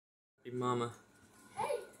Your mama. Hey,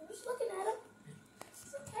 I'm just looking at him.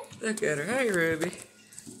 It's okay. Look at her. Hey, Ruby.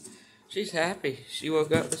 She's happy. She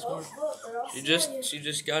woke up this morning. She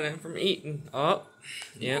just got in from eating. Oh,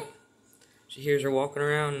 yep. She hears her walking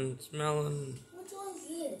around and smelling. Which one's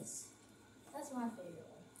this? That's my favorite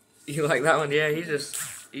one. You like that one? Yeah, he's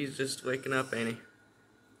just waking up, ain't he?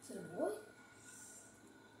 Is it a boy?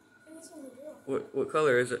 I think this one's a girl. What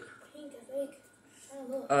color is it? Pink, I think. I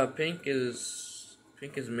don't know.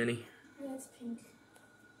 Pink is Minnie. Yeah, it's pink.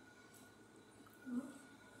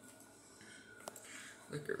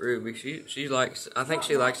 Look at Ruby. She likes. I think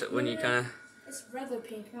she likes it when you kind of. It's regular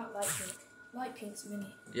pink, not light pink. Light pink's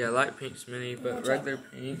Minnie. Yeah, light pink's Minnie, but regular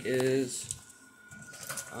pink is.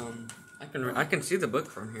 I can see the book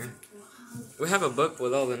from here. We have a book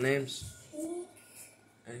with all the names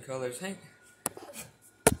and colors. Hey.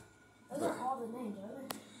 Those are all the names, aren't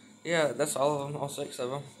they? Yeah, that's all of them. All 6 of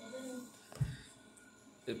them.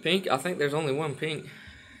 The pink. I think there's only one pink.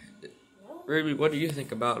 Ruby, what do you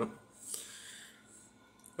think about them?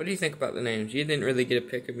 What do you think about the names? You didn't really get a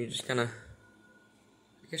pick of them. You just kind of.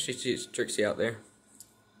 I guess she sees Trixie out there.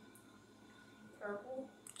 Purple.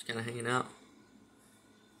 Just kind of hanging out.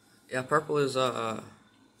 Yeah, purple is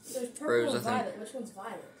There's purple Rose, and I think. violet. Which one's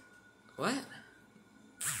violet? What?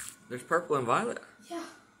 There's purple and violet? Yeah.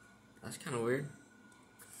 That's kind of weird.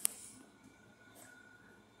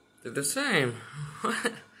 They're the same.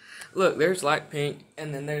 What? Look, there's light pink,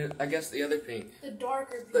 and then there's, I guess, the other pink. The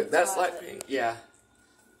darker pink. Look, that's violet. light pink. Yeah.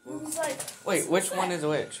 Who's like? Wait, which one is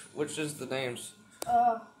which? Which is the names?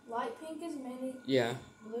 Light pink is Minnie. Yeah.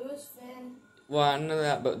 Blue is Finn. Well, I know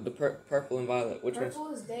that, but the purple and violet. Which one's?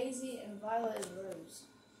 Purple is Daisy and violet is Rose.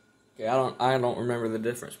 Okay, I don't remember the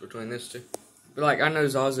difference between these two. But like, I know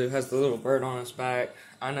Zazu has the little bird on his back.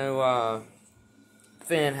 I know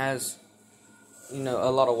Finn has, a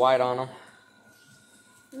lot of white on him.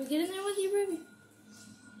 Can we get in there with you, Ruby?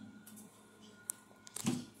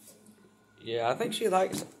 Yeah, I think she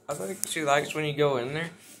likes when you go in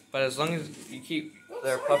there. But as long as you keep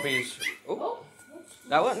their puppies. Oh,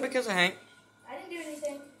 that wasn't because of Hank. I didn't do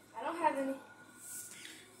anything. I don't have any.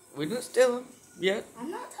 We didn't steal them yet. I'm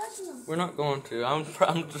not touching them. We're not going to. I'm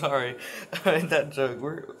sorry. I made that joke.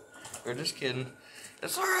 We're just kidding.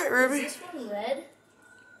 It's all right, Ruby. Is this one red?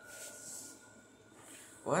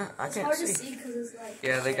 What? I It's can't hard see. to see because it's like.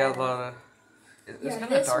 Yeah, they got a lot of. It's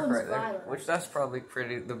kind of dark right there, which that's probably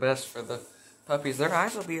the best for the puppies. Their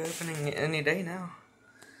eyes will be opening any day now.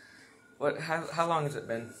 What? How long has it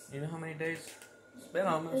been? You know how many days? It's been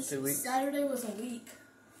almost 2 weeks. Saturday was a week.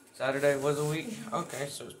 Saturday was a week. Okay,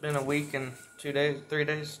 so it's been a week and 2 days, 3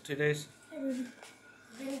 days, 2 days. Hey,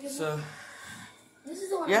 Ruby. So. This is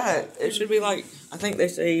the one. Yeah, it should be like, I think they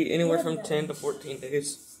say anywhere from 10 to 14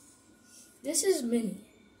 days. This is Minnie.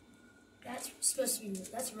 That's supposed to be.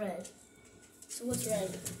 That's red. So what's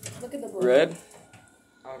red? Look at the book. Red?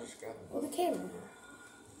 I'll just grab it. Oh, the camera.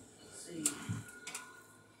 Let's see.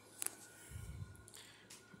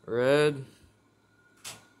 Red.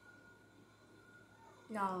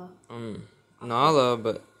 Nala. Nala,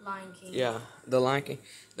 but Lion King. yeah, the Lion King.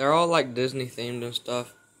 They're all like Disney themed and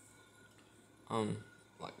stuff.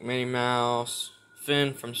 Like Minnie Mouse,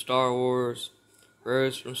 Finn from Star Wars,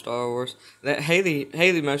 Rose from Star Wars. That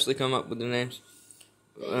Haley mostly come up with the names.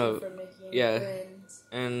 Yeah,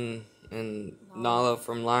 and Nala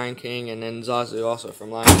from Lion King, and then Zazu also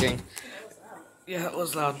from Lion King. Yeah, it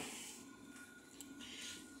was loud.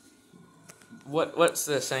 What's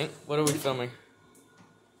this, Hank? What are we filming?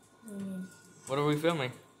 What are we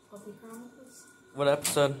filming? Puppy Chronicles. What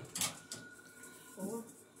episode? 4.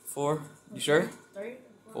 4? You sure? 3.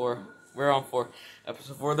 4. We're on 4.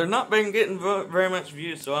 Episode 4. They're not been getting very much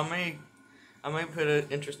views, so I may put an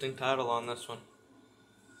interesting title on this one.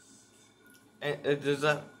 And, does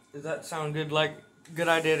that sound good? Like good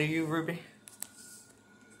idea to you, Ruby?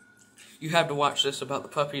 You have to watch this about the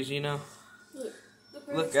puppies,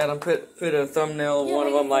 Look at them. Put a thumbnail of one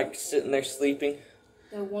of them like sitting there sleeping.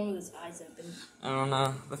 The one with his eyes open. I don't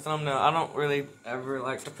know. The thumbnail. I don't really ever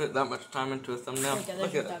like to put that much time into a thumbnail. Okay,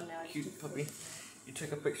 look at that cute puppy. You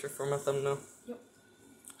took a picture for my thumbnail. Yep.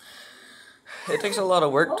 It takes a lot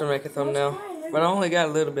of work to make a thumbnail, but I only got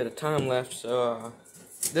a little bit of time left, so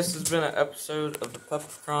this has been an episode of the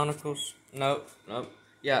Puppy Chronicles. Nope.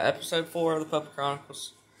 Yeah, episode 4 of the Puppy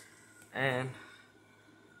Chronicles. And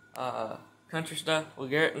country stuff with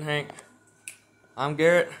Garrett and Hank. I'm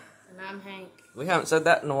Garrett. And I'm Hank. We haven't said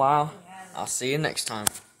that in a while. I'll see you next time.